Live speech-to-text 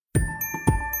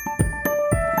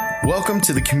Welcome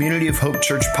to the Community of Hope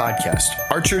Church podcast.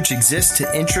 Our church exists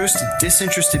to interest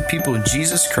disinterested people in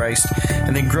Jesus Christ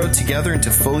and then grow together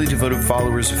into fully devoted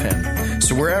followers of Him.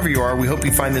 So wherever you are, we hope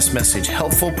you find this message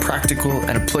helpful, practical,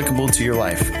 and applicable to your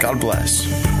life. God bless.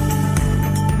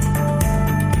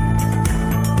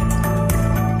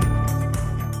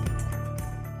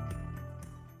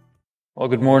 Well,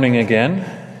 good morning again.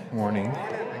 Good morning.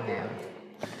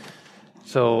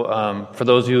 So for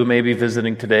those of you who may be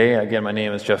visiting today, again, my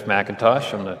name is Jeff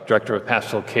McIntosh. I'm the Director of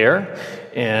Pastoral Care,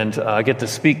 and I get to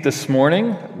speak this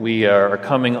morning. We are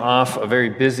coming off a very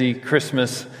busy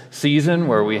Christmas season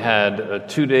where we had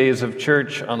 2 days of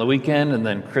church on the weekend and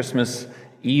then Christmas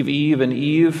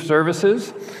Eve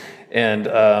services. And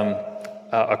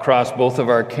across both of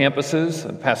our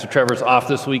campuses. Pastor Trevor's off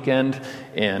this weekend,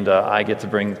 and I get to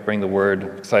bring the word.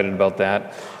 I'm excited about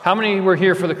that. How many were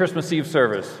here for the Christmas Eve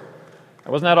service?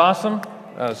 Wasn't that awesome?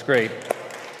 That was great.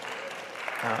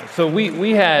 So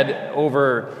we had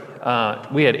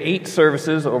 8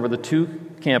 services over the 2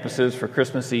 campuses for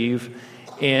Christmas Eve,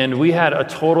 and we had a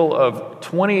total of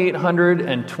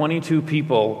 2,822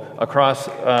 people across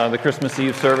the Christmas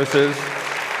Eve services.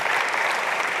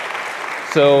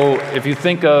 So if you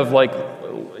think of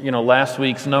last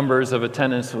week's numbers of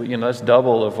attendance, that's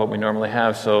double of what we normally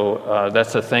have. So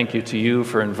that's a thank you to you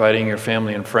for inviting your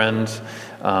family and friends.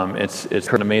 It's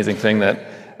an amazing thing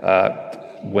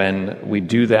that when we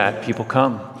do that, people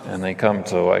come, and they come.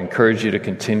 So I encourage you to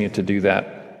continue to do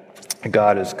that.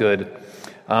 God is good.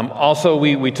 Also,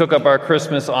 we took up our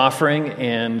Christmas offering,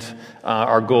 and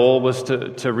our goal was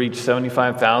to reach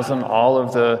 $75,000. All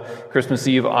of the Christmas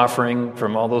Eve offering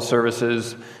from all those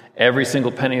services, every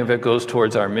single penny of it goes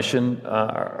towards our mission,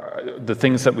 the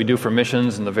things that we do for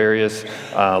missions and the various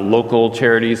local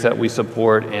charities that we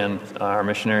support and our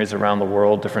missionaries around the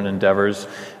world, different endeavors.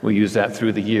 We use that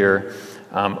through the year.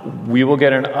 We will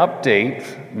get an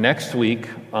update next week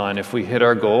on if we hit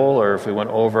our goal or if we went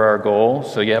over our goal.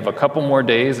 So you have a couple more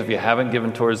days, if you haven't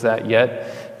given towards that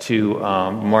yet, to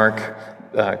mark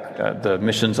the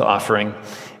missions offering.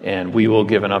 And we will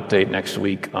give an update next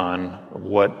week on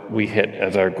what we hit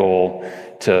as our goal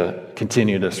to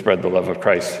continue to spread the love of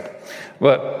Christ.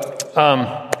 But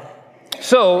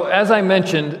so, as I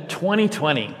mentioned,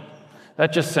 2020,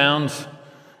 that just sounds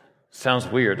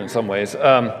weird in some ways.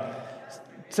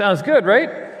 Sounds good,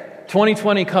 right?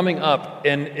 2020 coming up,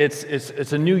 and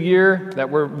it's a new year that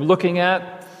we're looking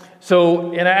at.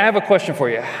 So, and I have a question for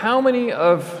you. How many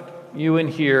of you in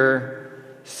here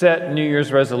set New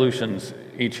Year's resolutions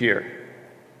each year?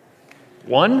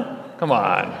 One? Come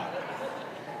on.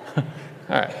 All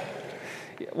right.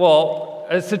 Well,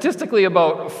 statistically,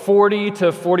 about 40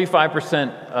 to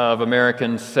 45% of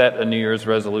Americans set a New Year's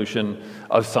resolution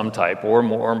of some type or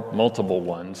more, multiple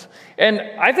ones. And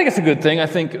I think it's a good thing. I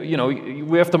think,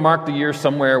 we have to mark the year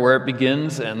somewhere where it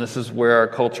begins, and this is where our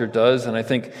culture does. And I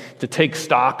think to take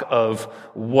stock of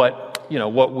what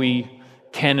we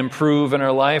can improve in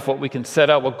our life, what we can set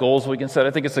out, what goals we can set,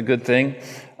 I think it's a good thing.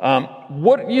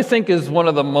 What do you think is one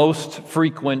of the most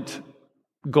frequent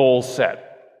goals set?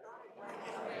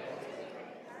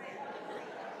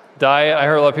 Diet. I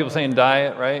heard a lot of people saying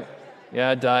diet, right?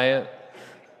 Yeah, diet.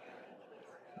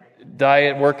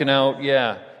 Diet, working out,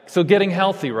 yeah. So getting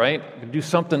healthy, right? Do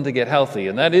something to get healthy.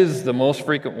 And that is the most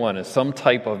frequent one, is some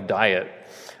type of diet.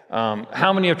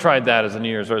 How many have tried that as a New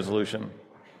Year's resolution?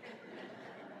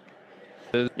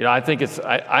 I think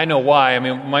I know why. I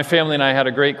mean, my family and I had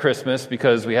a great Christmas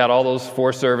because we had all those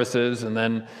 4 services, and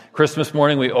then Christmas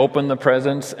morning we opened the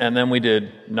presents, and then we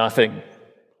did nothing.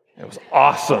 It was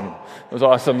awesome. It was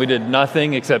awesome. We did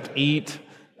nothing except eat,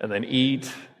 and then eat,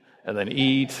 and then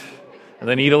eat, and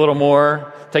then eat a little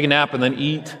more, take a nap, and then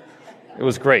eat. It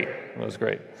was great. It was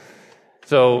great.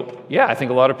 So, yeah, I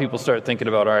think a lot of people start thinking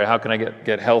about, all right, how can I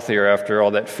get healthier after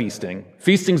all that feasting?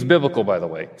 Feasting's biblical, by the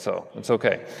way, so it's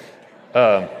okay.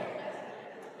 And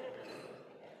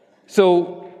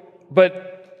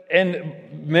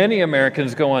many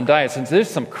Americans go on diets, and there's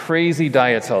some crazy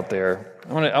diets out there.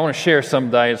 I want to share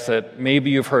some diets that maybe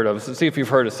you've heard of. So see if you've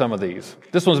heard of some of these.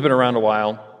 This one's been around a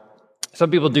while. Some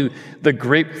people do the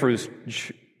grapefruit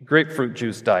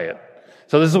juice diet.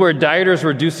 So this is where dieters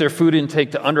reduce their food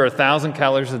intake to under 1,000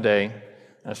 calories a day.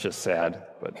 That's just sad,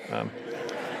 but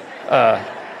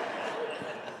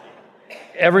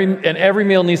every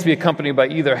meal needs to be accompanied by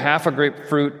either half a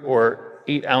grapefruit or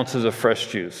 8 ounces of fresh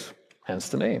juice. Hence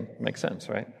the name. Makes sense,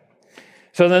 right?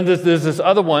 So then there's this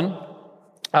other one,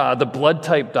 the blood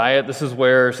type diet. This is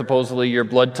where supposedly your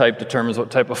blood type determines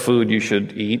what type of food you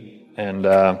should eat. And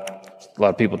a lot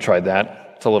of people tried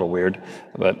that. It's a little weird.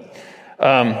 But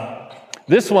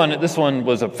this one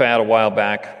was a fad a while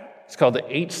back. It's called the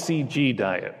HCG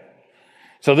diet.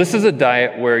 So this is a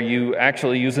diet where you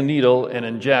actually use a needle and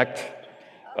inject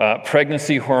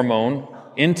pregnancy hormone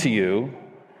into you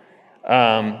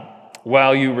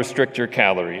while you restrict your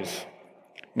calories.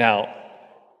 Now,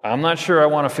 I'm not sure I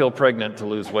want to feel pregnant to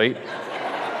lose weight.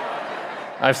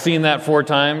 I've seen that 4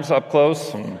 times up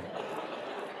close.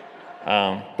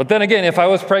 But then again, if I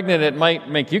was pregnant, it might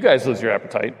make you guys lose your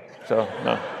appetite. So,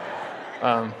 no.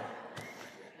 All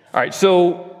right,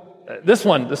 so this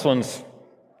one's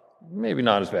maybe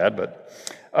not as bad, but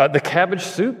the cabbage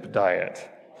soup diet.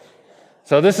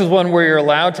 So this is one where you're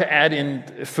allowed to add in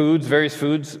various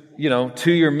foods,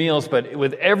 to your meals, but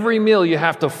with every meal you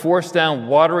have to force down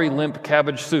watery, limp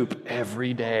cabbage soup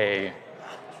every day.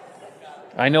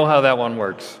 I know how that one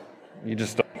works. You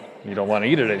don't want to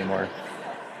eat it anymore.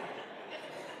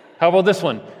 How about this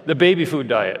one? The baby food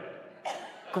diet.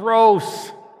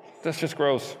 Gross. That's just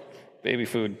gross. Baby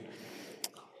food.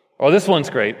 Oh, this one's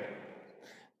great.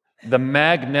 The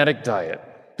magnetic diet.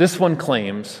 This one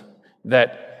claims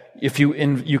that if you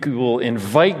will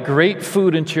invite great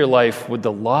food into your life with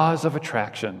the laws of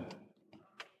attraction.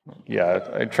 Yeah,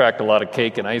 I attract a lot of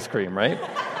cake and ice cream, right?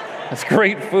 That's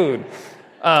great food.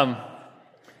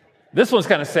 This one's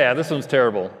kind of sad. This one's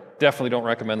terrible. Definitely don't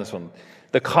recommend this one.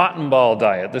 The cotton ball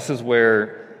diet. This is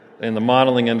where, in the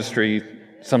modeling industry,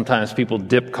 sometimes people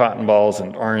dip cotton balls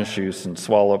in orange juice and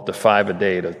swallow up to 5 a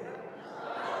day to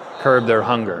curb their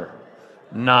hunger.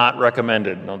 Not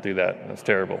recommended. Don't do that. That's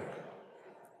terrible.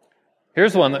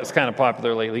 Here's one that's kind of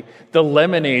popular lately. The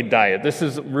lemonade diet. This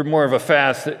is more of a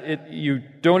fast. You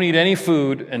don't eat any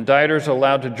food, and dieters are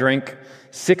allowed to drink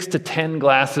 6 to 10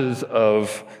 glasses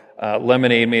of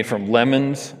lemonade made from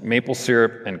lemons, maple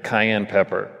syrup, and cayenne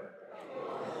pepper.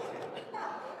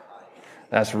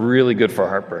 That's really good for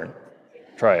heartburn.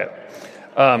 Try it.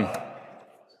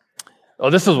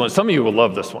 This is one. Some of you will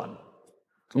love this one.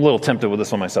 I'm a little tempted with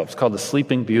this one myself. It's called the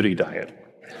Sleeping Beauty diet.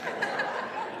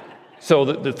 So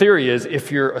the theory is,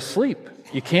 if you're asleep,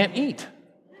 you can't eat,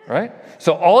 right?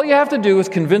 So all you have to do is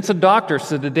convince a doctor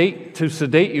to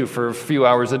sedate you for a few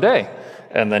hours a day,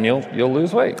 and then you'll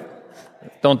lose weight.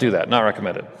 Don't do that. Not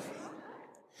recommended.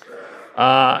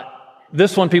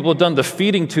 This one, people have done the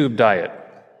feeding tube diet.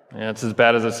 Yeah, it's as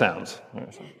bad as it sounds.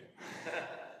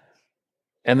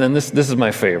 And then this is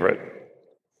my favorite.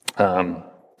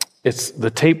 It's the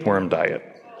tapeworm diet.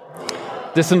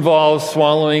 This involves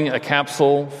swallowing a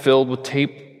capsule filled with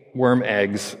tapeworm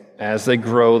eggs. As they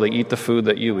grow, they eat the food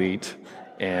that you eat,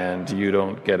 and you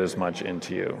don't get as much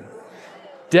into you.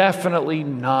 Definitely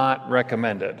not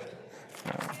recommended.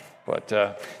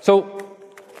 So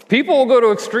people will go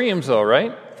to extremes, though,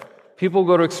 right? People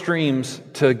go to extremes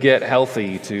to get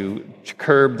healthy, to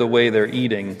curb the way they're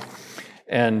eating.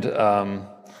 And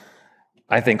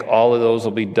I think all of those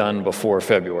will be done before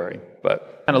February.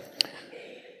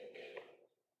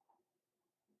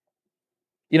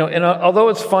 And although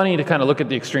it's funny to kind of look at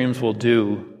the extremes we'll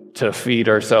do to feed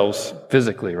ourselves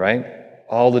physically, right?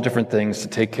 All the different things to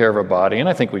take care of our body, and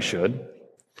I think we should.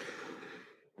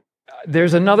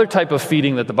 There's another type of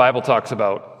feeding that the Bible talks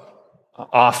about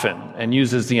often and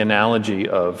uses the analogy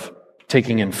of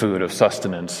taking in food, of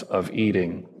sustenance, of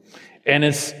eating. And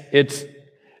it's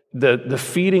the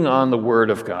feeding on the Word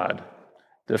of God,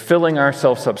 the filling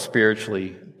ourselves up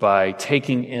spiritually by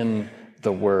taking in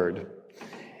the Word.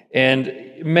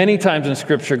 And many times in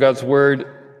Scripture, God's Word,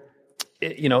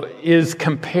 is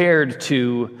compared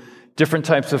to different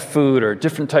types of food or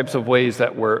different types of ways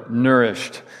that we're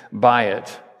nourished by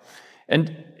it.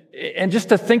 And just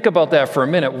to think about that for a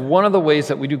minute, one of the ways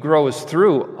that we do grow is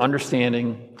through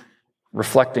understanding,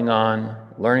 reflecting on,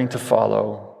 learning to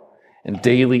follow, and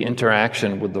daily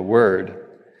interaction with the Word.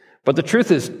 But the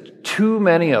truth is, too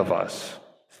many of us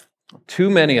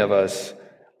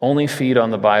only feed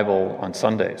on the Bible on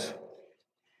Sundays.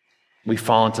 We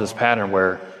fall into this pattern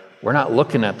where we're not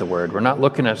looking at the Word, we're not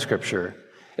looking at Scripture,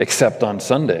 except on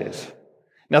Sundays.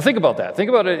 Now think about that. Think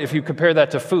about it if you compare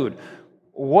that to food.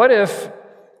 What if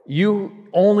you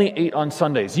only ate on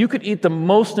Sundays? You could eat the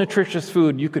most nutritious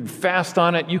food, you could fast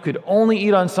on it, you could only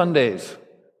eat on Sundays.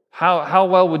 How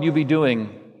well would you be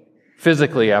doing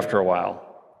physically after a while?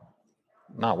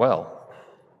 Not well.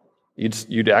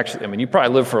 You'd probably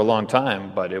live for a long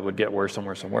time, but it would get worse and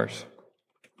worse and worse.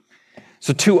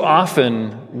 So too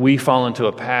often, we fall into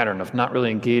a pattern of not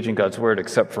really engaging God's Word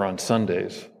except for on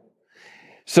Sundays.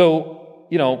 So,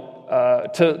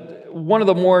 to one of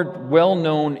the more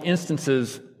well-known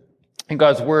instances in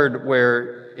God's Word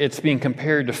where it's being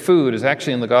compared to food is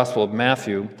actually in the Gospel of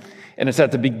Matthew, and it's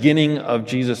at the beginning of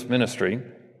Jesus' ministry.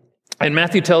 And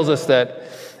Matthew tells us that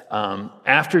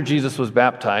After Jesus was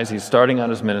baptized, he's starting out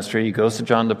his ministry. He goes to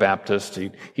John the Baptist.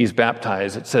 He's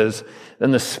baptized. It says,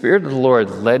 then the Spirit of the Lord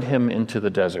led him into the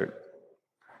desert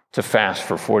to fast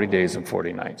for 40 days and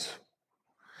 40 nights.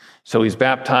 So he's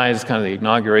baptized, kind of the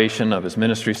inauguration of his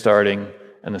ministry starting,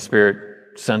 and the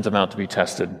Spirit sends him out to be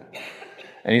tested.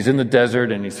 And he's in the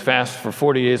desert, and he's fast for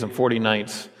 40 days and 40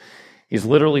 nights. He's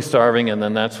literally starving, and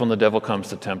then that's when the devil comes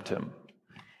to tempt him.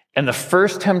 And the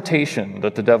first temptation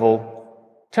that the devil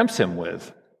tempts him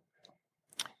with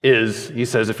is, he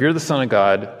says, if you're the Son of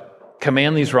God,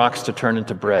 command these rocks to turn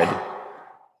into bread.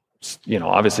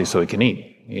 Obviously so he can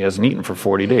eat. He hasn't eaten for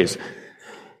 40 days.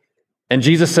 And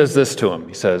Jesus says this to him.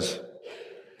 He says,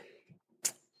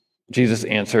 Jesus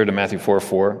answered in Matthew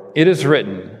 4:4, it is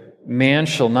written, man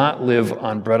shall not live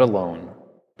on bread alone,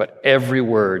 but every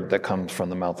word that comes from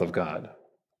the mouth of God.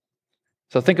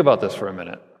 So think about this for a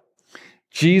minute.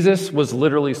 Jesus was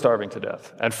literally starving to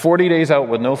death. At 40 days out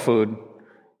with no food,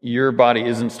 your body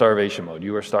is in starvation mode.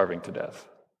 You are starving to death.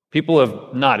 People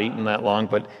have not eaten that long,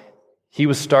 but he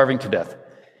was starving to death.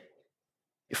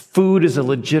 Food is a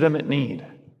legitimate need.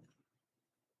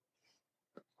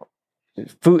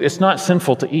 Food, it's not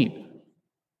sinful to eat.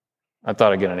 I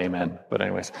thought I'd get an amen, but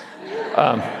anyways.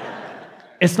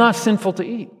 It's not sinful to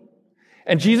eat.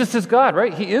 And Jesus is God,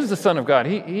 right? He is the Son of God.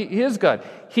 He is God.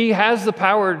 He has the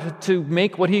power to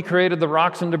make what he created, the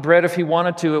rocks, into bread if he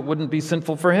wanted to. It wouldn't be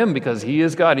sinful for him because he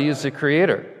is God. He is the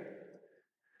creator.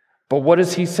 But what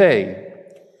does he say?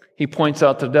 He points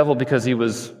out the devil because he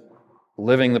was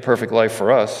living the perfect life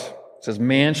for us. It says,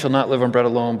 man shall not live on bread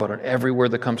alone, but on every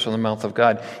word that comes from the mouth of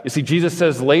God. You see, Jesus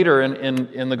says later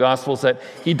in the Gospels that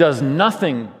he does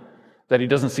nothing that he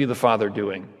doesn't see the Father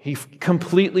doing. He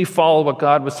completely followed what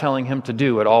God was telling him to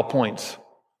do at all points.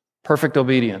 Perfect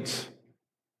obedience.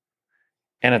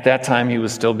 And at that time, he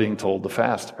was still being told to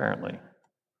fast, apparently.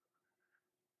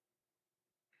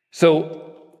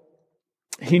 So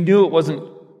he knew it wasn't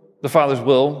the Father's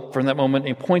will for that moment.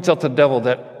 And he points out to the devil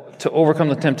that to overcome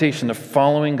the temptation of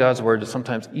following God's word is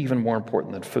sometimes even more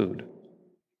important than food.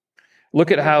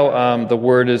 Look at how the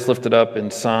word is lifted up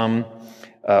in Psalm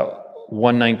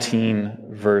 119,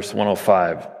 verse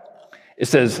 105. It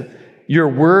says, your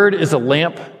word is a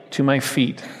lamp to my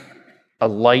feet, a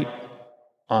light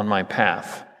on my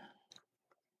path.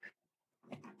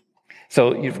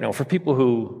 So, for people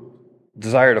who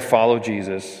desire to follow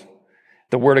Jesus,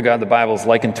 the word of God, the Bible, is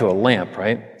likened to a lamp,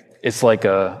 right? It's like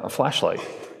a flashlight.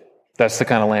 That's the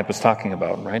kind of lamp it's talking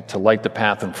about, right? To light the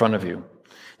path in front of you.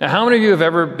 Now, how many of you have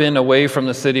ever been away from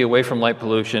the city, away from light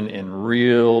pollution in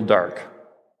real dark?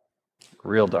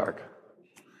 Real dark.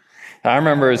 I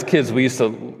remember as kids,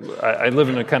 I lived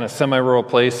in a kind of semi-rural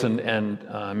place in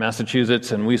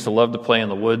Massachusetts, and we used to love to play in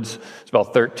the woods. It's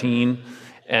about 13.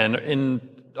 And in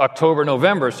October,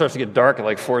 November, it starts to get dark at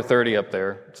like 4:30 up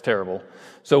there. It's terrible.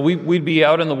 So we'd be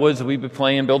out in the woods, we'd be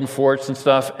playing, building forts and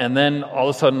stuff, and then all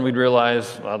of a sudden we'd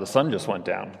realize, wow, the sun just went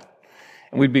down.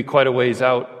 And we'd be quite a ways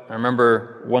out. I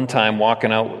remember one time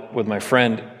walking out with my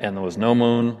friend, and there was no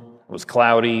moon, it was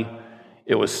cloudy.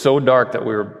 It was so dark that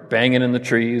we were banging in the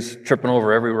trees, tripping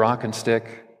over every rock and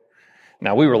stick.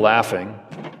 Now, we were laughing,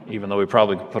 even though we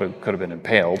probably could have been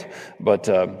impaled. But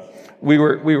we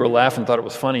were laughing, thought it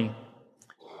was funny.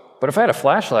 But if I had a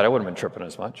flashlight, I wouldn't have been tripping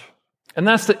as much. And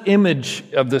that's the image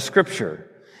of the Scripture,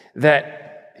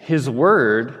 that His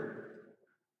Word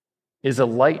is a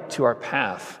light to our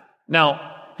path.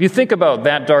 Now, if you think about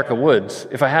that dark of woods,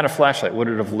 if I had a flashlight, would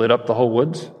it have lit up the whole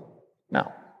woods?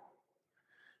 No.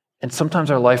 And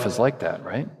sometimes our life is like that,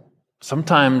 right?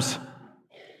 Sometimes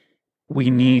we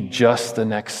need just the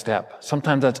next step.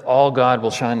 Sometimes that's all God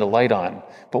will shine the light on.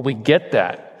 But we get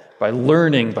that by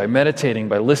learning, by meditating,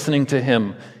 by listening to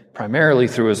Him, primarily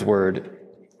through His Word.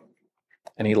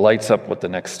 And He lights up what the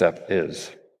next step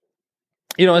is.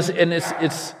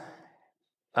 It's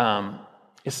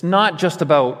not just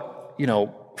about,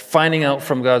 finding out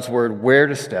from God's Word where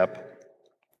to step,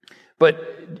 but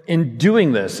in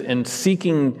doing this, in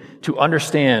seeking to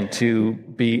understand, to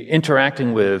be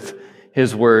interacting with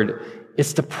His Word,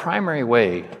 it's the primary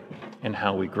way in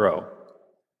how we grow.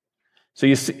 So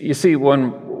you see,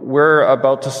 when we're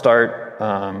about to start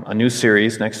a new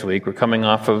series next week, we're coming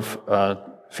off of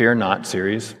Fear Not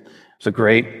series. It's a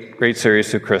great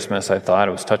series through Christmas, I thought.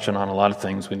 It was touching on a lot of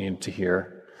things we needed to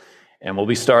hear. And we'll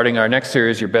be starting our next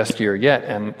series, Your Best Year Yet.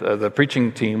 And the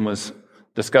preaching team was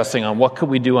discussing on what could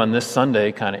we do on this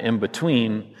Sunday, kind of in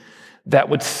between, that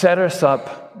would set us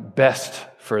up best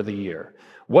for the year.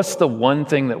 What's the one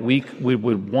thing that we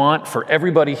would want for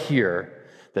everybody here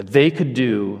that they could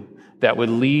do that would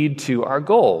lead to our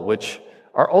goal, which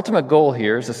our ultimate goal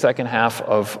here is the second half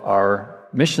of our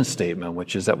mission statement,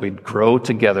 which is that we'd grow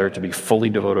together to be fully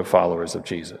devoted followers of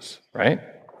Jesus, right?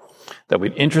 That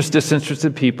we'd interest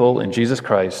disinterested people in Jesus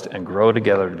Christ and grow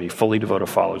together to be fully devoted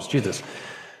followers of Jesus.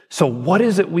 So what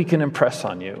is it we can impress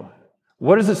on you?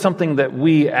 What is it something that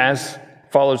we as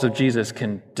followers of Jesus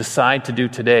can decide to do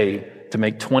today to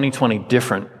make 2020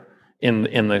 different in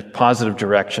the positive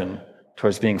direction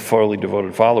towards being fully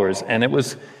devoted followers? And it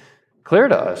was clear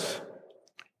to us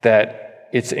that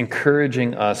it's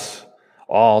encouraging us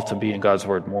all to be in God's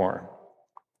Word more.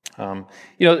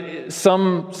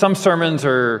 Some sermons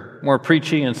are more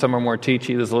preachy and some are more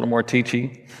teachy. There's a little more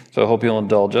teachy, so I hope you'll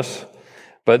indulge us.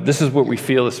 But this is what we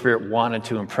feel the Spirit wanted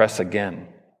to impress again.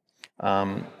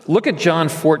 Look at John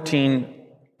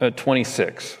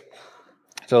 14:26.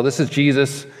 So this is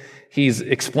Jesus. He's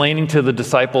explaining to the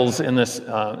disciples in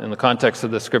the context of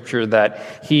the scripture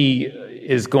that he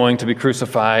is going to be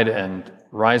crucified and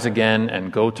rise again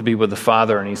and go to be with the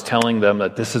Father, and he's telling them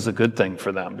that this is a good thing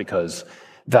for them because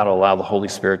that'll allow the Holy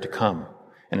Spirit to come.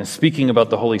 And in speaking about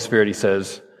the Holy Spirit, he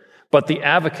says, "But the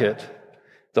Advocate,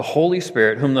 the Holy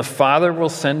Spirit, whom the Father will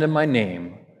send in my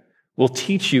name, will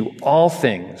teach you all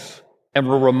things and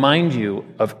will remind you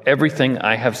of everything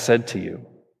I have said to you."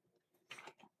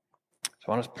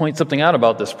 So I want to point something out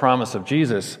about this promise of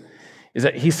Jesus, is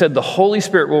that he said the Holy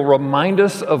Spirit will remind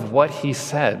us of what he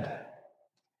said.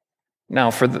 Now,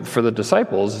 for the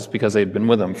disciples, it's because they had been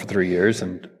with him for 3 years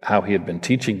and how he had been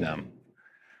teaching them.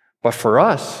 But for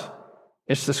us,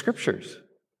 it's the Scriptures.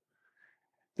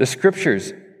 The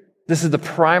Scriptures, this is the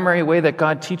primary way that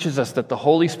God teaches us, that the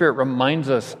Holy Spirit reminds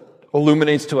us,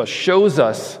 illuminates to us, shows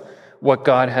us what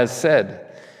God has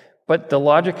said. But the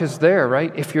logic is there,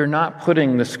 right? If you're not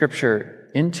putting the Scripture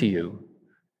into you,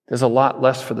 there's a lot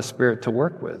less for the Spirit to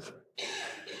work with.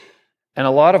 And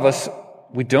a lot of us,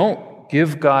 we don't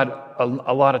give God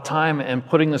a lot of time in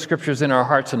putting the Scriptures in our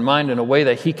hearts and mind in a way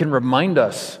that he can remind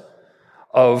us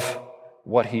of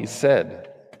what he said.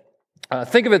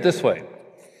 Think of it this way.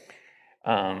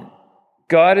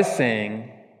 God is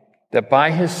saying that by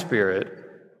his Spirit,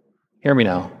 hear me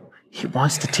now, he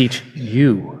wants to teach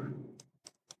you.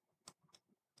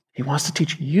 He wants to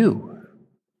teach you,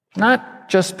 not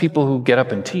just people who get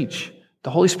up and teach.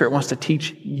 The Holy Spirit wants to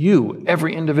teach you,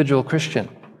 every individual Christian.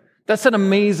 That's an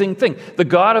amazing thing. The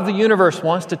God of the universe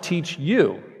wants to teach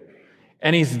you,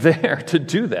 and he's there to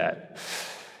do that.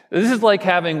 This is like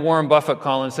having Warren Buffett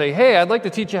call and say, "Hey, I'd like to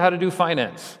teach you how to do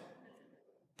finance."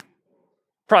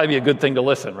 Probably be a good thing to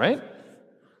listen, right?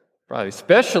 Probably,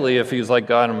 especially if he's like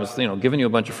God and was, giving you a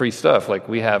bunch of free stuff like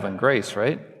we have in Grace,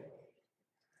 right?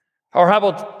 Or how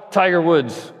about Tiger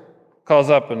Woods calls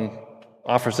up and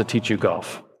offers to teach you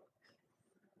golf?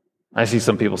 I see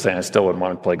some people saying I still wouldn't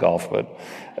want to play golf, but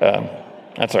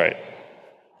that's all right.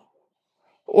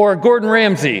 Or Gordon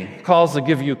Ramsay calls to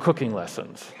give you cooking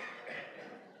lessons.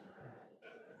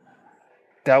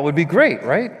 That would be great,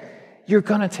 right? You're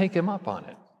going to take him up on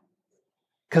it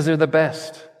because they're the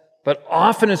best. But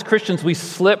often as Christians, we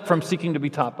slip from seeking to be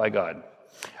taught by God.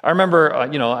 I remember,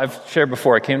 I've shared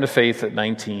before, I came to faith at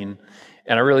 19,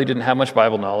 and I really didn't have much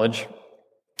Bible knowledge.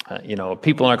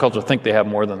 People in our culture think they have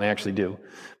more than they actually do,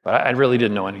 but I really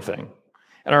didn't know anything.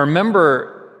 And I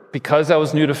remember, because I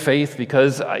was new to faith,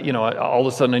 because, all of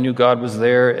a sudden I knew God was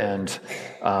there, and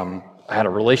I had a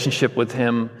relationship with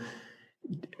him,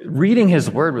 reading his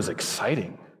word was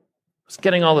exciting. I was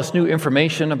getting all this new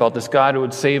information about this God who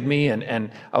would save me,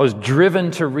 and I was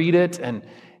driven to read it, and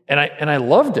I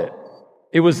loved it.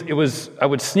 It was I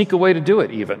would sneak away to do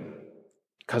it even,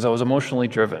 because I was emotionally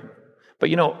driven. But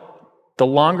the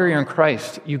longer you're in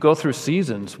Christ, you go through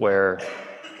seasons where,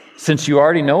 since you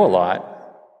already know a lot,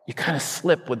 you kind of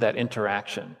slip with that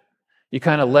interaction. You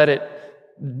kind of let it,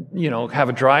 have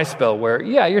a dry spell where,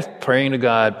 yeah, you're praying to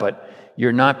God, but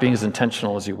you're not being as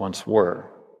intentional as you once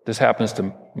were. This happens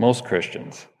to most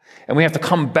Christians. And we have to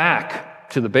come back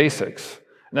to the basics.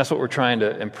 And that's what we're trying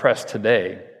to impress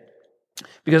today.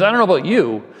 Because I don't know about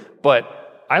you,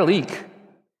 but I leak.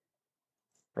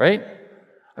 Right?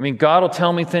 I mean, God will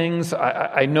tell me things.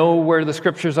 I know where the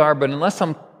Scriptures are, but unless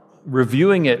I'm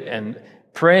reviewing it and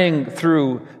praying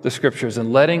through the Scriptures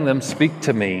and letting them speak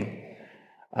to me,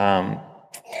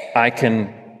 I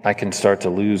can start to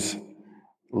lose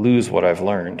what I've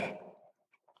learned.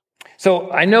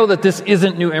 So I know that this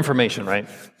isn't new information, right?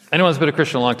 Anyone who's been a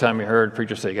Christian a long time, you heard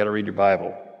preachers say, you got to read your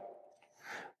Bible.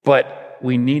 But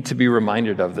we need to be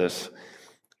reminded of this.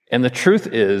 And the truth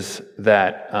is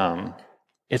that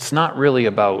it's not really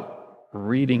about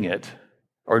reading it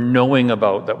or knowing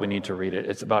about that we need to read it.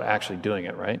 It's about actually doing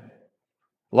it, right?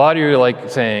 A lot of you are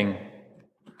like saying,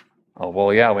 oh,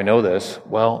 well, yeah, we know this.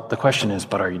 Well, the question is,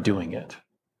 but are you doing it?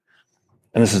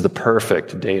 And this is the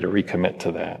perfect day to recommit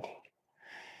to that.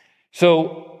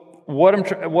 So what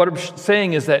I'm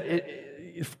saying is that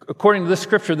according to this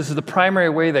scripture, this is the primary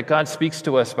way that God speaks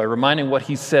to us, by reminding what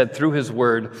he said through his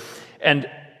word. And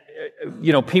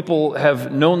people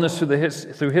have known this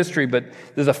through history, but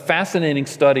there's a fascinating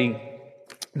study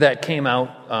that came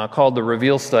out called the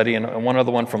Reveal Study, and one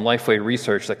other one from Lifeway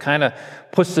Research that kind of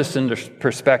puts this into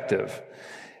perspective.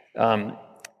 Let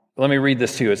me read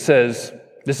this to you. It says,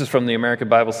 this is from the American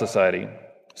Bible Society. It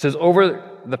says,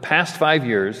 over the past 5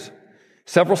 years,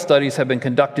 several studies have been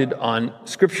conducted on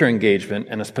scripture engagement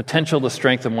and its potential to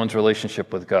strengthen one's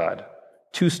relationship with God.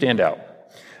 2 stand out.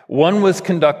 One was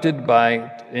conducted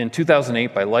in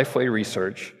 2008 by Lifeway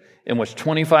Research, in which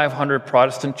 2,500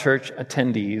 Protestant church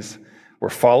attendees were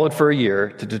followed for a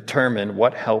year to determine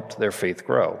what helped their faith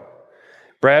grow.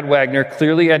 Brad Wagner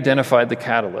clearly identified the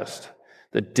catalyst,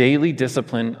 the daily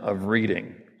discipline of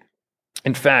reading.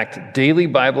 In fact, daily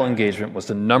Bible engagement was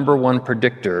the number one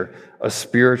predictor of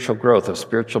spiritual growth, of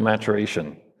spiritual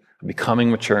maturation, of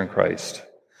becoming mature in Christ.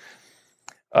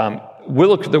 The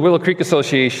Willow Creek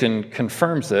Association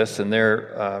confirms this in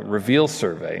their Reveal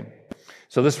survey.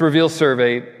 So this Reveal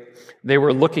survey, they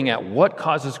were looking at what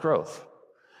causes growth.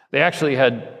 They actually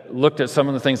had looked at some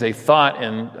of the things they thought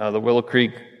in the Willow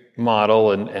Creek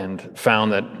model and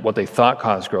found that what they thought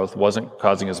caused growth wasn't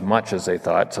causing as much as they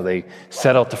thought. So they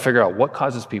set out to figure out what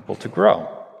causes people to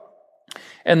grow.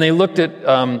 And they looked at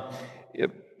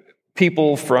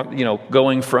people from,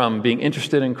 going from being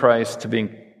interested in Christ to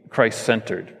being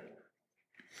Christ-centered.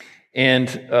 And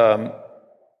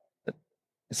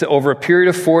so over a period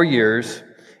of 4 years,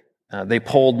 they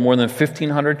polled more than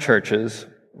 1,500 churches,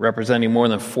 representing more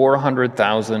than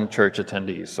 400,000 church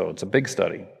attendees. So it's a big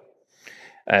study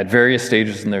at various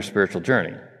stages in their spiritual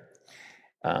journey.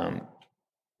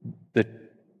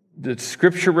 The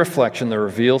scripture reflection the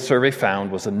Reveal survey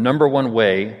found was the number one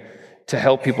way to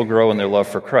help people grow in their love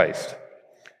for Christ.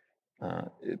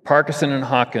 Parkinson and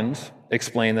Hawkins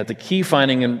explained that the key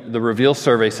finding in the Reveal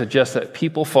survey suggests that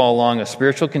people fall along a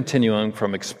spiritual continuum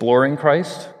from exploring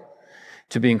Christ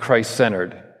to being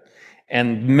Christ-centered.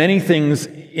 And many things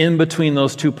in between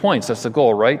those 2 points, that's the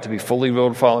goal, right? To be fully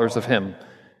devoted followers of him,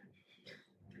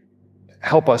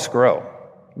 help us grow.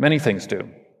 Many things do.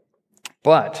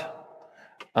 But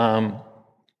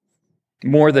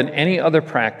more than any other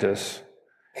practice,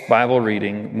 Bible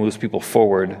reading moves people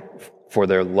forward for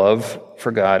their love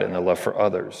for God and their love for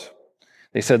others.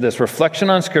 They said this: reflection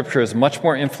on Scripture is much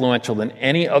more influential than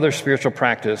any other spiritual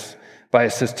practice by a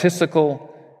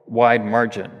statistical wide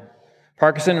margin.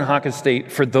 Parkinson and Hawkins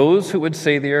state, for those who would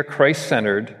say they are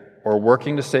Christ-centered or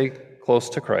working to stay close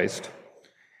to Christ,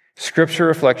 Scripture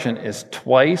reflection is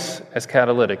twice as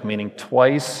catalytic, meaning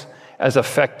twice as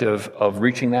effective of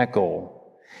reaching that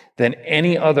goal than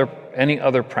any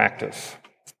other practice.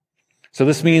 So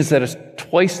this means that it's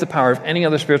twice the power of any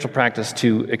other spiritual practice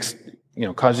to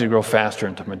cause you to grow faster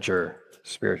and to mature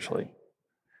spiritually.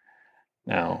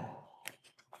 Now,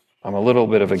 I'm a little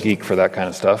bit of a geek for that kind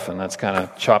of stuff, and that's kind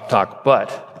of chop talk,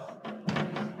 but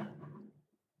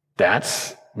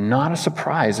that's not a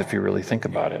surprise if you really think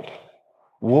about it.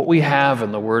 What we have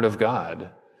in the Word of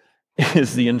God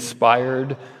is the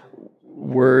inspired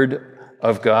Word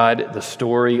of God, the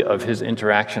story of his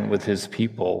interaction with his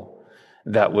people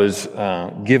that was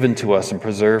given to us and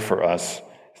preserved for us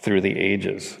through the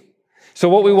ages. So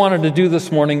what we wanted to do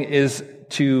this morning is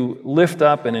to lift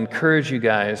up and encourage you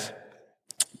guys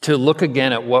to look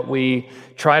again at what we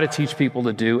try to teach people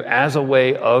to do as a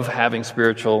way of having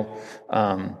spiritual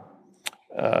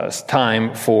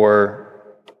time for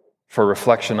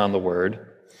reflection on the Word.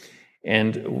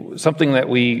 And something that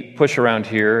we push around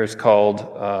here is called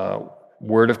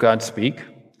Word of God Speak.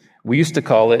 We used to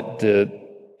call it the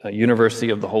University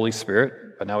of the Holy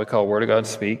Spirit, but now we call it Word of God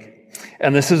Speak.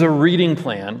 And this is a reading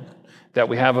plan that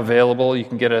we have available. You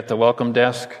can get it at the welcome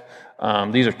desk.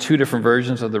 These are 2 different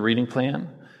versions of the reading plan.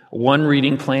 One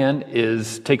reading plan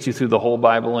takes you through the whole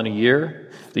Bible in a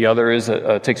year. The other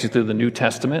takes you through the New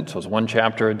Testament. So it's 1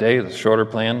 chapter a day, the shorter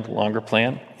plan, the longer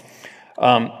plan.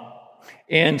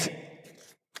 And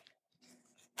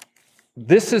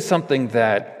this is something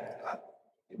that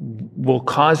will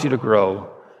cause you to grow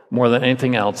more than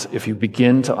anything else if you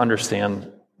begin to understand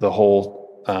the whole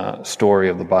story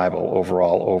of the Bible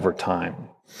overall over time.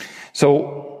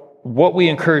 So what we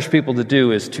encourage people to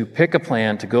do is to pick a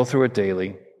plan to go through it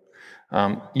daily.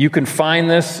 You can find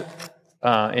this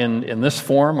in this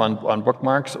form on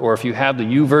bookmarks, or if you have the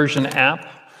YouVersion app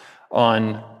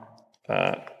on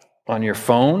your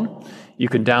phone, you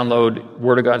can download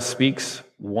Word of God Speaks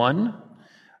 1,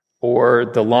 or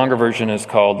the longer version is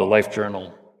called the Life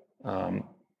Journal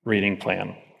reading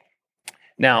plan.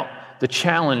 Now, the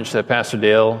challenge that Pastor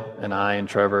Dale and I and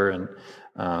Trevor and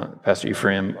Pastor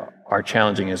Ephraim are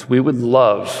challenging is we would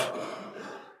love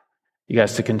you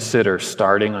guys to consider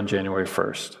starting on January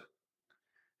 1st.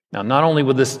 Now, not only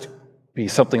would this be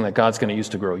something that God's going to use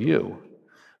to grow you,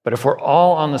 but if we're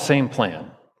all on the same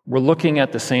plan, we're looking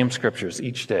at the same scriptures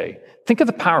each day. Think of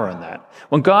the power in that.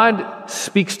 When God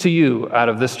speaks to you out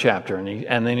of this chapter,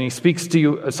 and then he speaks to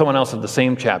you, someone else of the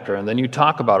same chapter, and then you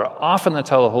talk about it, often that's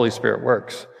how the Holy Spirit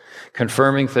works,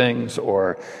 confirming things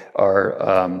or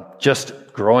just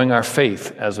growing our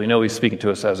faith as we know he's speaking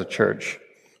to us as a church,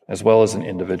 as well as an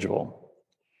individual.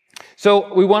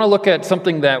 So we want to look at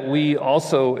something that we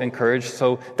also encourage.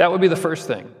 So that would be the first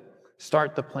thing.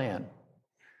 Start the plan.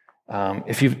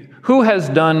 Who has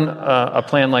done a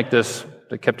plan like this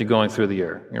that kept you going through the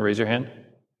year? You raise your hand?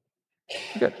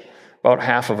 Good. About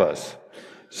half of us.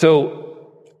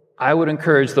 So I would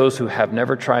encourage those who have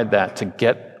never tried that to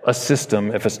get a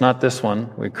system. If it's not this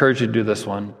one, we encourage you to do this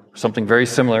one. Something very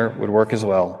similar would work as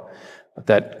well.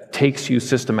 That takes you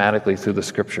systematically through the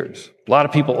scriptures. A lot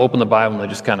of people open the Bible and they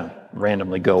just kind of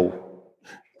randomly go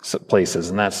places,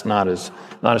 and that's not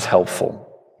as helpful.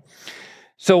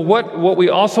 So what we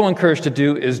also encourage to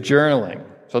do is journaling.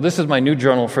 So this is my new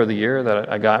journal for the year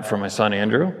that I got from my son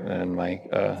Andrew and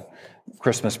my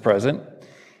Christmas present.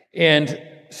 And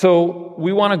so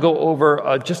we want to go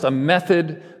over just a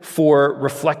method for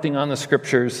reflecting on the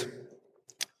scriptures.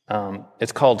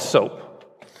 It's called SOAP.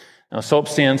 Now, SOAP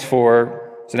stands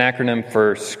for, it's an acronym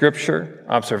for Scripture,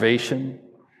 Observation,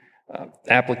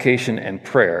 Application, and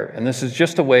Prayer. And this is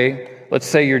just a way, let's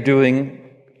say you're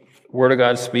doing Word of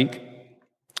God Speak,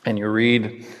 and you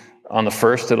read on the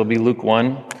first, it'll be Luke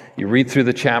 1. You read through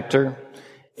the chapter,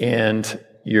 and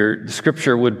the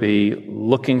scripture would be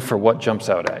looking for what jumps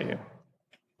out at you.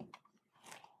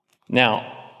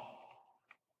 Now,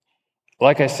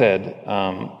 like I said,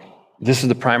 this is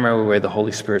the primary way the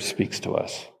Holy Spirit speaks to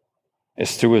us.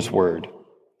 It's through his word.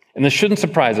 And this shouldn't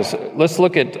surprise us. Let's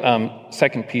look at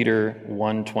 2 Peter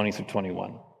 1, 20 through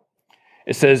 21.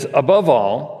 It says, above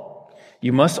all,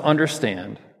 you must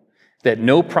understand that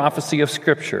no prophecy of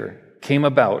Scripture came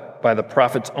about by the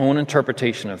prophet's own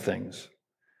interpretation of things.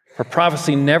 For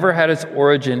prophecy never had its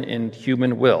origin in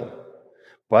human will,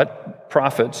 but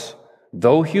prophets,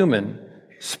 though human,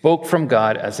 spoke from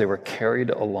God as they were carried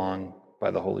along by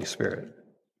the Holy Spirit.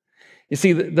 You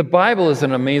see, the Bible is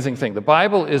an amazing thing. The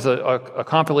Bible is a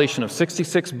compilation of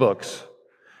 66 books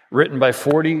written by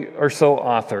 40 or so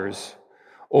authors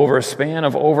over a span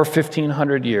of over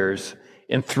 1,500 years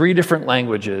in 3 different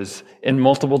languages, in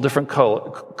multiple different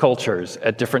cultures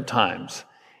at different times.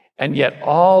 And yet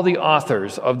all the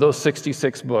authors of those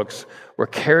 66 books were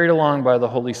carried along by the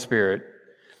Holy Spirit,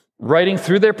 writing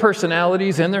through their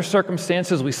personalities and their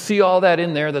circumstances. We see all that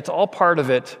in there. That's all part of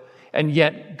it. And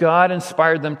yet God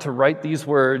inspired them to write these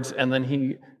words, and then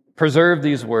he preserved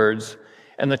these words.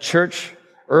 And the church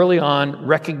early on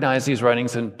recognized these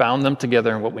writings and bound them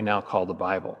together in what we now call the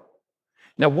Bible.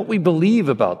 Now, what we believe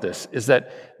about this is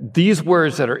that these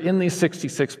words that are in these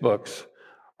 66 books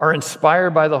are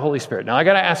inspired by the Holy Spirit. Now, I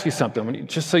got to ask you something,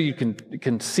 just so you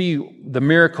can see the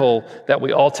miracle that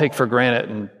we all take for granted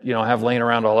and have laying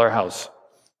around all our house.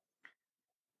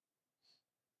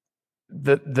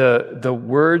 The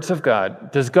words of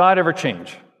God, does God ever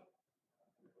change?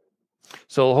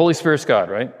 So the Holy Spirit's God,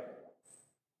 right?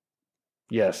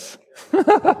 Yes.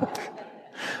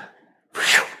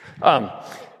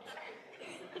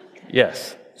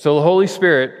 Yes. So the Holy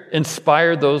Spirit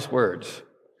inspired those words.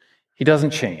 He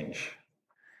doesn't change.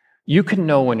 You can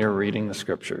know when you're reading the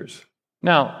scriptures.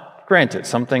 Now, granted,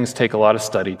 some things take a lot of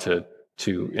study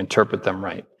to interpret them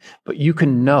right, but you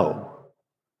can know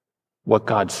what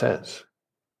God says.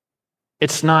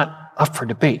 It's not up for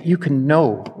debate. You can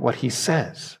know what he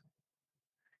says.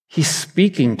 He's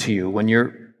speaking to you when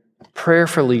you're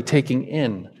prayerfully taking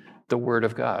in the Word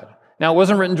of God. Now, it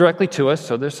wasn't written directly to us,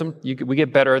 so we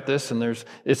get better at this, and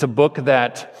it's a book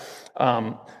that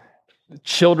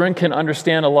children can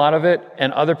understand a lot of it,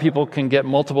 and other people can get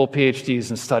multiple PhDs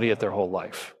and study it their whole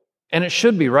life. And it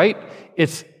should be, right?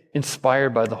 It's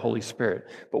inspired by the Holy Spirit.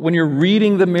 But when you're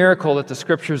reading the miracle that the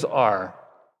scriptures are,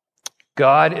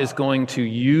 God is going to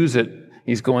use it.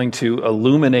 He's going to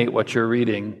illuminate what you're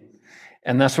reading.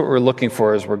 And that's what we're looking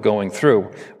for as we're going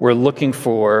through. We're looking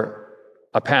for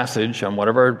a passage on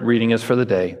whatever our reading is for the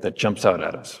day that jumps out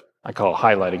at us. I call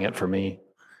highlighting it for me.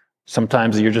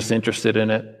 Sometimes you're just interested in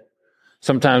it.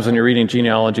 Sometimes when you're reading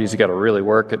genealogies, you got to really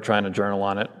work at trying to journal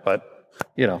on it. But,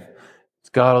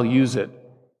 God will use it.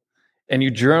 And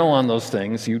you journal on those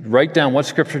things. You write down what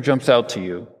scripture jumps out to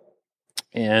you.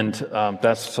 And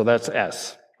that's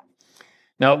S.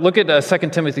 Now, look at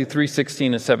 2 Timothy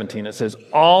 3:16 and 17. It says,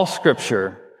 all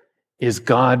Scripture is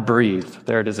God-breathed.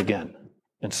 There it is again.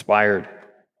 Inspired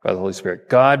by the Holy Spirit.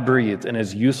 God-breathed and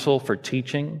is useful for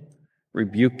teaching,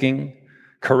 rebuking,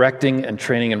 correcting, and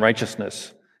training in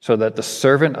righteousness, so that the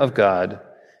servant of God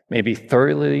may be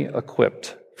thoroughly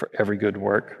equipped for every good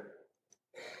work.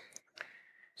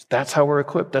 That's how we're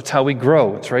equipped. That's how we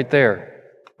grow. It's right there,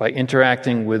 by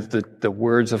interacting with the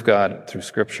words of God through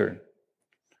Scripture.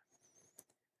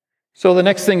 So the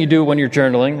next thing you do when you're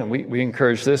journaling, and we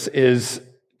encourage this, is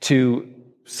to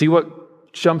see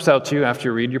what jumps out to you after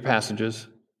you read your passages.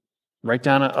 Write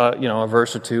down a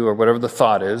verse or two, or whatever the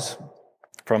thought is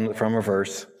from a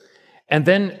verse, and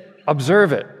then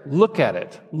observe it. Look at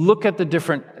it. Look at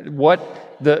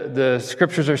what the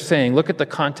Scriptures are saying. Look at the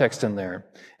context in there.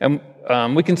 And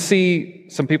we can see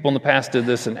some people in the past did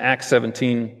this in Acts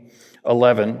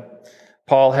 17:11.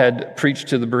 Paul had preached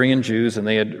to the Berean Jews, and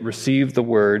they had received the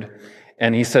word,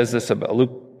 and he says this about,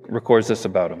 Luke records this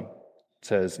about him. It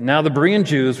says, now the Berean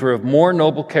Jews were of more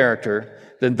noble character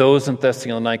than those in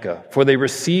Thessalonica, for they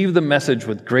received the message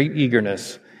with great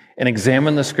eagerness and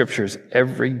examined the Scriptures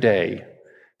every day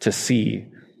to see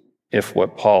if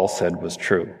what Paul said was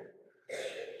true.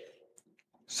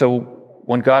 So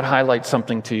when God highlights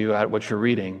something to you at what you're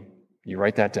reading, you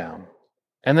write that down.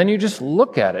 And then you just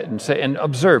look at it and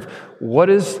observe, what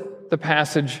does the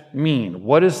passage mean?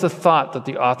 What is the thought that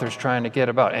the author's trying to get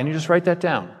about? And you just write that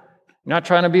down. You're not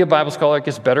trying to be a Bible scholar. It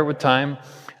gets better with time.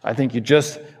 I think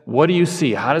what do you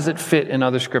see? How does it fit in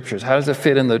other Scriptures? How does it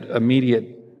fit in the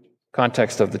immediate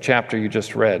context of the chapter you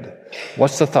just read?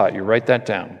 What's the thought? You write that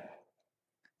down.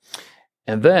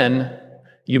 And then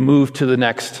you move to the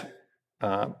next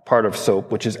part of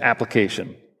SOAP, which is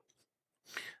application.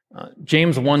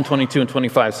 James 1:22 and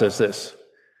 25 says this,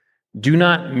 do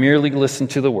not merely listen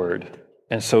to the word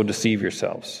and so deceive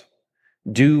yourselves.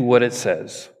 Do what it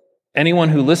says. Anyone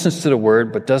who listens to the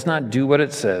word but does not do what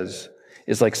it says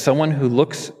is like someone who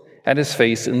looks at his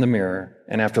face in the mirror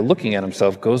and after looking at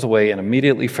himself goes away and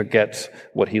immediately forgets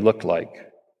what he looked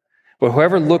like. But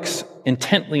whoever looks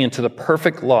intently into the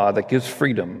perfect law that gives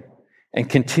freedom and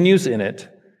continues in it,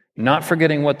 not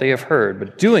forgetting what they have heard,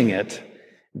 but doing it,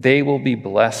 they will be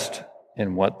blessed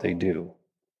in what they do.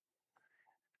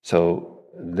 So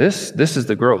this is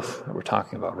the growth that we're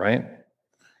talking about, right?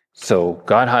 So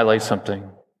God highlights something.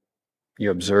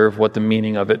 You observe what the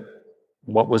meaning of it,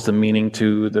 what was the meaning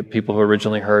to the people who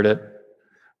originally heard it,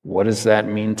 what does that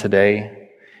mean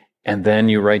today? And then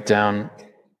you write down,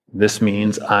 this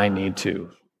means I need to,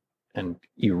 and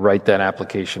you write that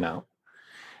application out.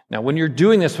 Now, when you're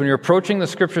doing this, when you're approaching the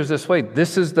Scriptures this way,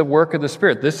 this is the work of the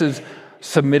Spirit. This is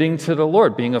submitting to the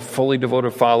Lord, being a fully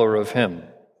devoted follower of Him.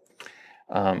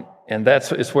 And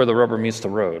it's where the rubber meets the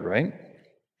road, right?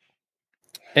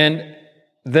 And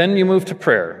then you move to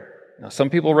prayer. Now,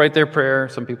 some people write their prayer,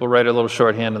 some people write a little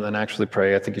shorthand and then actually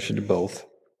pray. I think you should do both.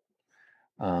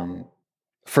 1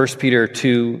 Peter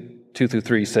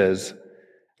 2:2-3 says,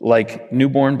 like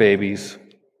newborn babies,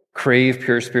 crave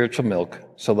pure spiritual milk,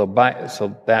 so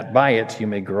that by it you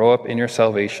may grow up in your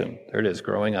salvation. There it is,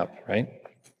 growing up, right?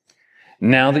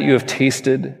 Now that you have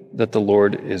tasted that the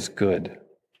Lord is good.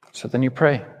 So then you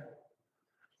pray.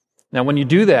 Now when you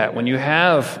do that, when you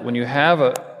have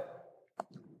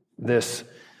this,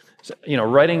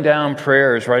 writing down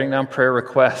prayers, writing down prayer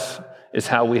requests is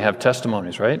how we have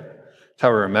testimonies, right? It's how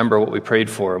we remember what we prayed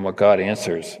for and what God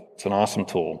answers. It's an awesome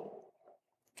tool.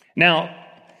 Now,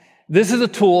 this is a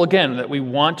tool, again, that we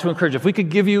want to encourage. If we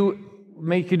could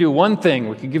make you do one thing,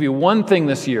 we could give you one thing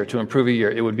this year to improve a year,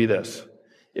 it would be this.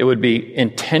 It would be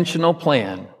intentional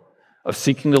plan of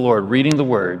seeking the Lord, reading the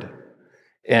Word,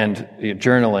 and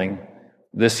journaling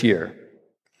this year.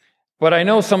 But I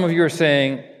know some of you are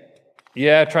saying,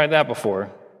 yeah, I tried that before.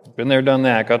 Been there, done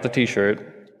that, got the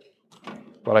t-shirt,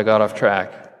 but I got off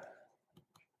track.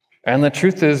 And the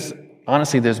truth is,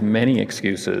 honestly, there's many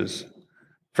excuses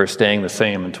for staying the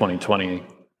same in 2020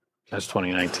 as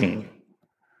 2019.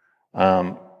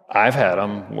 I've had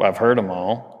them. I've heard them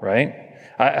all, right?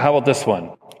 How about this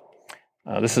one?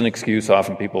 This is an excuse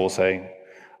often people will say,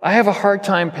 I have a hard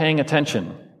time paying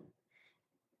attention.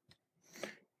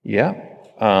 Yeah.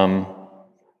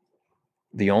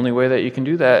 The only way that you can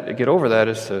do that, to get over that,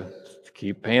 is to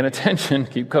keep paying attention,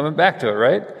 keep coming back to it,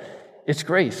 right? It's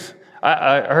grace.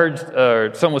 I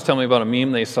heard someone was telling me about a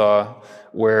meme they saw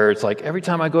where it's like, every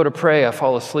time I go to pray, I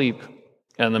fall asleep.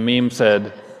 And the meme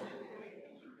said,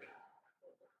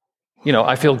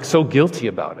 I feel so guilty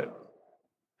about it.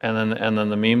 And then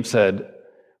the meme said,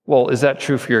 well, is that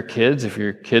true for your kids? If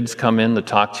your kids come in to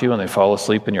talk to you and they fall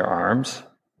asleep in your arms,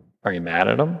 are you mad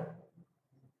at them?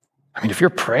 I mean, if you're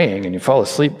praying and you fall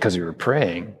asleep because you were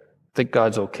praying, I think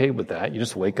God's okay with that. You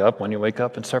just wake up when you wake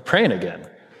up and start praying again,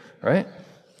 right?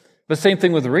 But same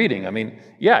thing with reading. I mean,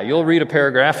 yeah, you'll read a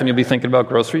paragraph and you'll be thinking about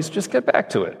groceries. Just get back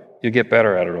to it. You'll get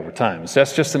better at it over time. So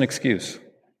that's just an excuse.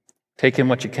 Take in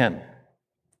what you can.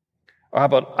 Or how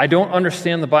about, I don't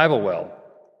understand the Bible well.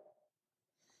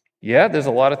 Yeah, there's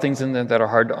a lot of things in there that are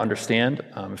hard to understand.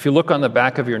 If you look on the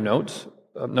back of your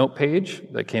note page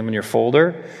that came in your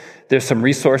folder, there's some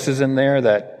resources in there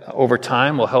that over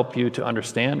time will help you to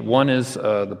understand. One is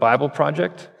the Bible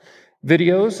Project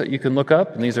videos that you can look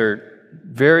up, and these are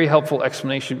very helpful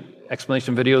explanation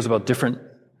videos about different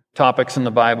topics in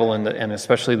the Bible and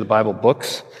especially the Bible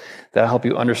books that help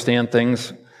you understand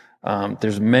things.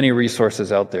 There's many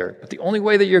resources out there, but the only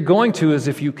way that you're going to is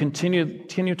if you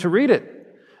continue to read it,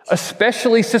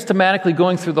 especially systematically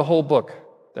going through the whole book.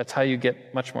 That's how you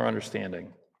get much more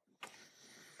understanding.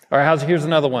 All right, here's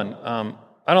another one.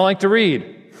 I don't like to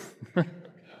read.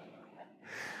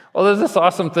 Well, there's this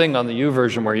awesome thing on the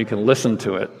YouVersion where you can listen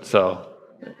to it. So,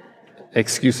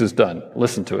 excuses done.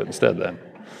 Listen to it instead then.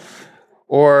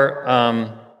 Or,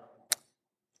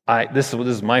 this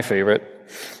is my favorite.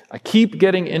 I keep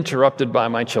getting interrupted by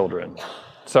my children.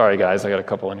 Sorry, guys, I got a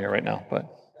couple in here right now,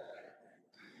 but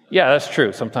yeah, that's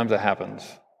true. Sometimes it happens.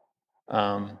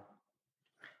 And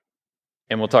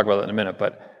we'll talk about that in a minute,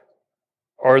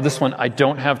 or this one, I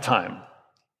don't have time.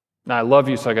 Now, I love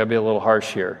you, so I got to be a little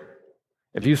harsh here.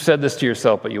 If you said this to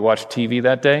yourself, but you watched TV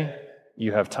that day,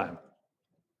 you have time.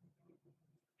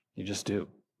 You just do.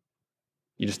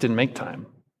 You just didn't make time.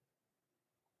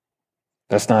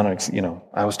 That's not,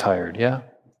 I was tired. Yeah.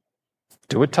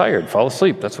 Do it tired. Fall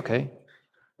asleep. That's okay.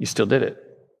 You still did it.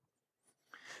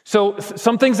 So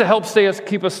some things that help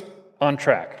keep us on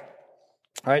track.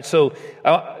 All right, so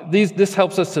this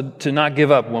helps us to not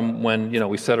give up when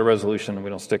we set a resolution and we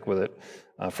don't stick with it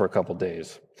for a couple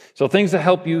days. So things that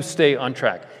help you stay on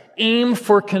track. Aim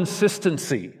for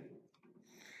consistency,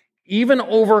 even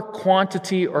over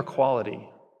quantity or quality.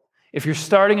 If you're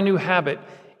starting a new habit,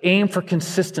 aim for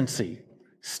consistency.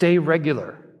 Stay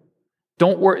regular.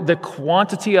 Don't worry, the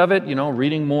quantity of it,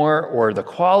 reading more, or the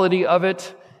quality of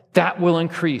it, that will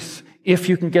increase if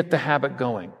you can get the habit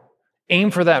going. Aim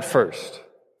for that first.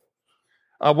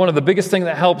 One of the biggest things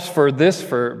that helps for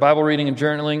Bible reading and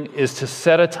journaling, is to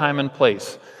set a time and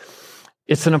place.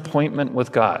 It's an appointment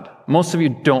with God. Most of you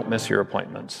don't miss your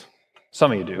appointments.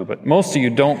 Some of you do, but most of you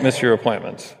don't miss your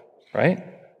appointments, right?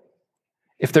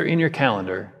 If they're in your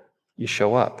calendar, you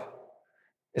show up.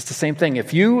 It's the same thing.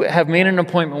 If you have made an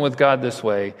appointment with God this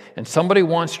way, and somebody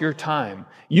wants your time,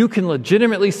 you can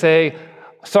legitimately say,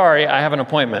 sorry, I have an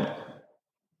appointment.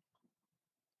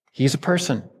 He's a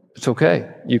person. It's okay.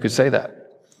 You could say that.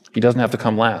 He doesn't have to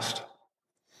come last.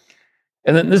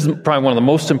 And then this is probably one of the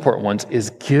most important ones, is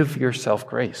give yourself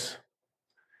grace.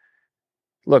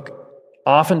 Look,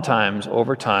 oftentimes,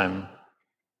 over time,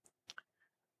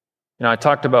 I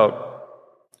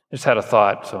just had a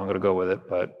thought, so I'm going to go with it,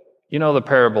 but the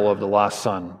parable of the lost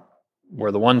son,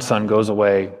 where the one son goes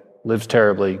away, lives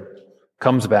terribly,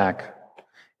 comes back,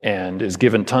 and is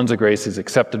given tons of grace, is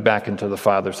accepted back into the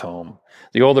father's home.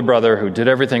 The older brother, who did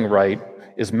everything right,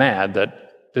 is mad that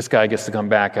this guy gets to come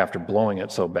back after blowing it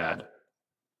so bad.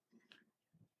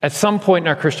 At some point in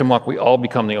our Christian walk, we all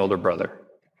become the older brother,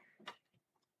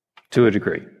 to a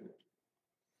degree.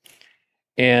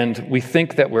 And we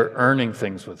think that we're earning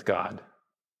things with God.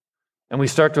 And we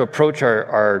start to approach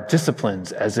our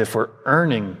disciplines as if we're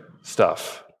earning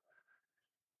stuff.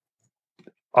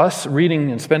 Us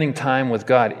reading and spending time with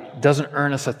God doesn't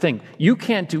earn us a thing. You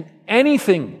can't do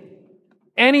anything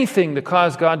to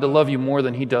cause God to love you more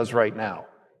than He does right now.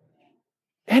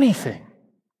 Anything.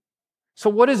 So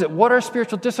what is it? What are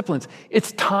spiritual disciplines?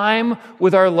 It's time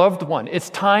with our loved one. It's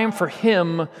time for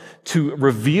Him to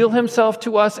reveal Himself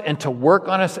to us and to work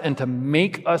on us and to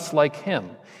make us like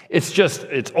Him.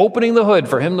 It's opening the hood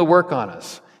for Him to work on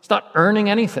us. It's not earning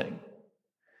anything.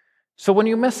 So when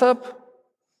you mess up,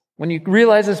 when you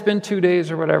realize it's been 2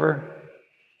 days or whatever,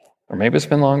 or maybe it's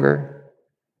been longer,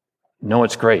 know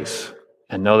it's grace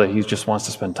and know that He just wants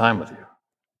to spend time with you.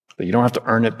 But you don't have to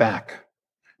earn it back.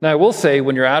 Now, I will say,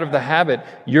 when you're out of the habit,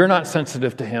 you're not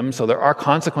sensitive to Him, so there are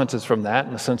consequences from that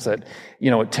in the sense that,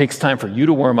 it takes time for you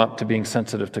to warm up to being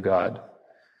sensitive to God.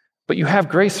 But you have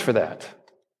grace for that.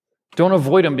 Don't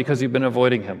avoid Him because you've been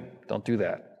avoiding Him. Don't do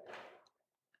that.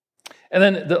 And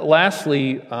then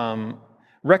lastly,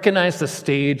 recognize the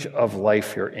stage of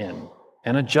life you're in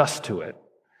and adjust to it.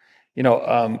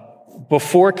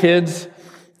 Before kids,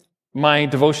 my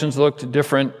devotions looked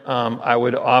different. I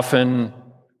would often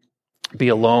be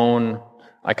alone.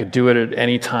 I could do it at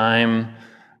any time.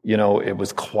 It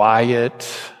was quiet.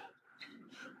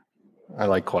 I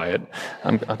like quiet.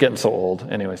 I'm getting so old.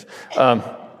 Anyways,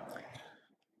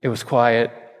 it was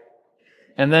quiet.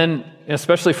 And then,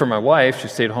 especially for my wife, she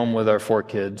stayed home with our 4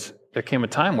 kids. There came a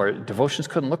time where devotions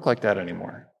couldn't look like that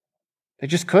anymore. They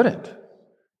just couldn't.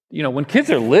 When kids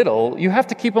are little, you have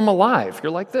to keep them alive.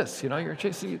 You're like this, you're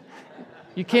chasing.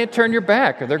 You can't turn your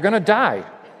back or they're going to die.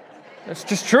 That's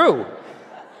just true.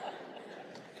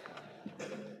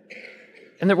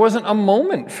 And there wasn't a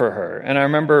moment for her. And I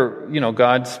remember,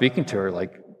 God speaking to her,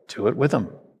 like, do it with them.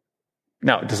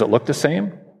 Now, does it look the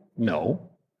same?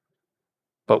 No.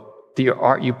 But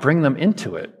you bring them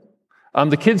into it.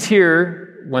 The kids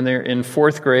here, when they're in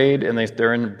 4th grade and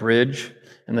they're in bridge,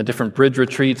 and the different bridge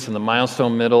retreats and the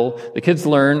milestone middle, the kids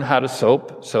learn how to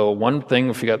soap. So one thing,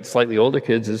 if you got slightly older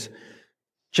kids, is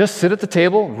just sit at the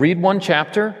table, read 1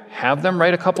 chapter, have them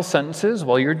write a couple sentences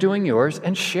while you're doing yours,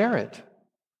 and share it.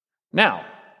 Now,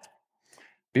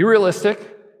 be realistic.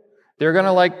 They're going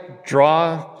to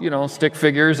draw, stick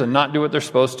figures and not do what they're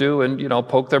supposed to and,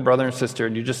 poke their brother and sister,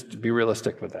 and you just be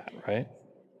realistic with that, right?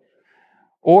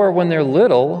 Or when they're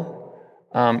little,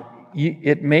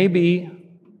 it may be,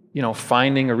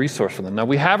 finding a resource for them. Now,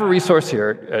 we have a resource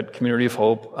here at Community of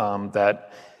Hope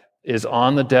that is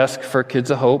on the desk for Kids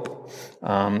of Hope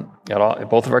at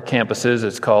both of our campuses.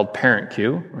 It's called Parent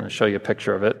Cue. I'm going to show you a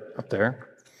picture of it up there.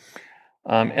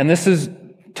 And this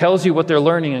tells you what they're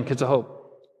learning in Kids of Hope.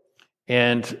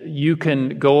 And you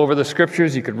can go over the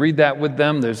scriptures. You could read that with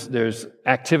them. There's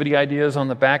activity ideas on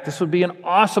the back. This would be an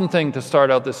awesome thing to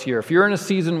start out this year. If you're in a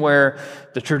season where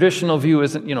the traditional view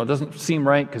doesn't seem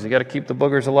right because you got to keep the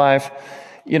boogers alive,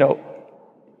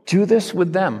 do this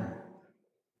with them.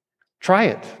 Try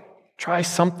it. Try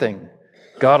something.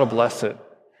 God will bless it.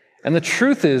 And the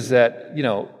truth is that,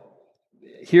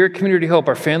 here at Community Hope,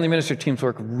 our family ministry teams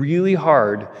work really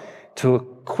hard to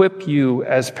equip you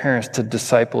as parents to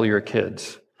disciple your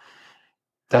kids.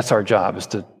 That's our job, is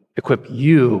to equip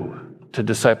you to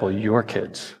disciple your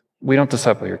kids. We don't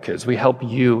disciple your kids. We help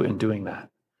you in doing that.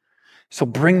 So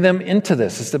bring them into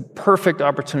this. It's the perfect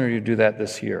opportunity to do that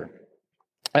this year.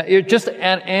 Just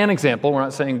an example, we're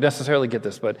not saying necessarily get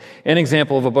this, but an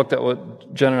example of a book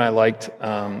that Jen and I liked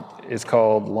is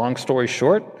called Long Story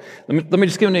Short. Let me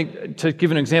just give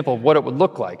an example of what it would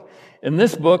look like. In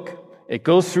this book, it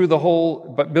goes through the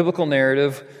whole biblical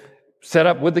narrative, set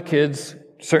up with the kids,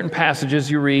 certain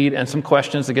passages you read, and some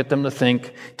questions to get them to think.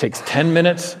 It takes 10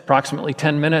 minutes, approximately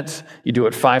 10 minutes. You do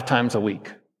it 5 times a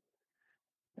week.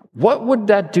 What would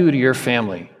that do to your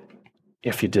family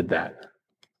if you did that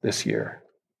this year?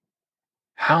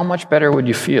 How much better would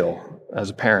you feel as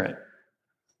a parent?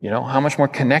 How much more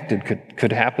connected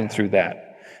could happen through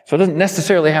that? So it doesn't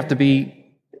necessarily have to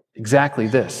be exactly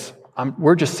this.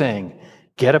 We're just saying,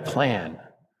 get a plan,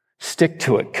 stick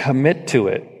to it, commit to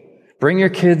it, bring your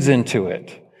kids into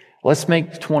it. Let's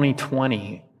make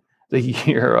 2020 the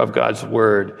year of God's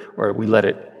Word, where we let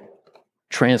it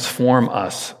transform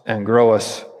us and grow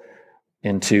us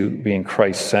into being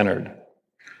Christ-centered.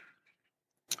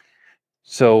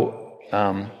 So,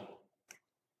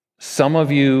 some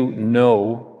of you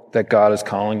know that God is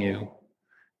calling you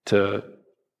to,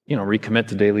 recommit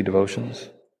to daily devotions.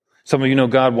 Some of you know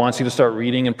God wants you to start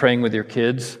reading and praying with your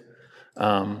kids.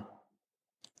 And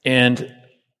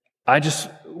I just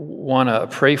want to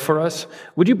pray for us.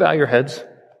 Would you bow your heads?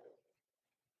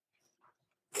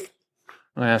 I'm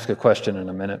going to ask a question in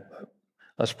a minute.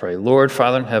 Let's pray. Lord,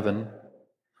 Father in heaven,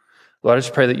 Lord, I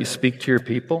just pray that you speak to your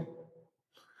people.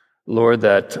 Lord,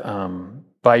 that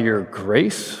by your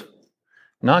grace,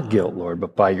 not guilt, Lord,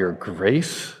 but by your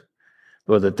grace,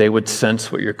 Lord, that they would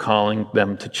sense what you're calling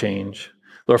them to change.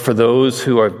 Lord, for those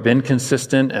who have been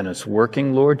consistent and it's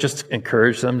working, Lord, just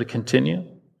encourage them to continue.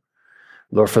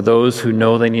 Lord, for those who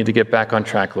know they need to get back on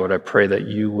track, Lord, I pray that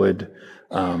you would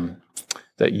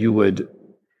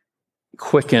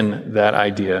quicken that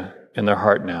idea in their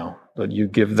heart now. Lord, you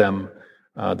give them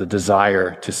the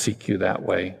desire to seek you that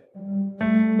way.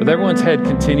 With everyone's head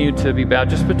continued to be bowed,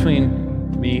 just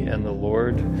between me and the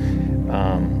Lord.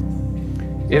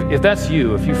 If that's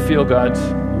you, if you feel God's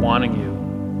wanting you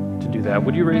to do that,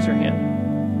 would you raise your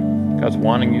hand? God's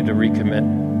wanting you to recommit.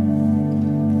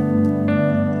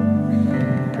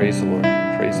 Praise the Lord.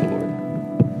 Praise the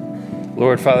Lord.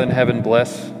 Lord, Father in heaven,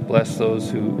 bless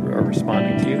those who are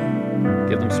responding to you.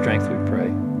 Give them strength, we pray.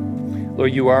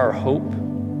 Lord, you are our hope.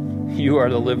 You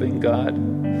are the living God.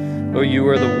 Lord, you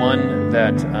are the one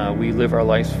that we live our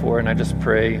lives for. And I just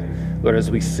pray, Lord,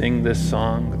 as we sing this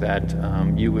song, that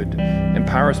you would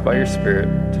empower us by your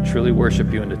Spirit to truly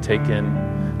worship you and to take in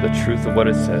the truth of what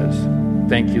it says.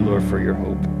 Thank you, Lord, for your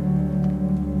hope.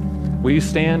 Will you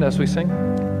stand as we sing?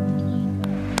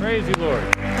 Praise you, Lord.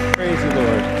 Praise you,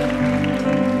 Lord.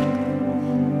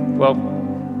 Well,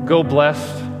 go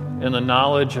blessed in the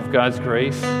knowledge of God's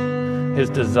grace,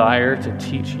 His desire to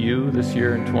teach you this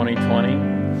year in 2020.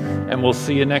 And we'll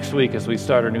see you next week as we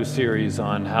start our new series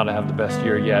on how to have the best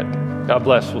year yet. God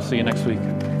bless. We'll see you next week.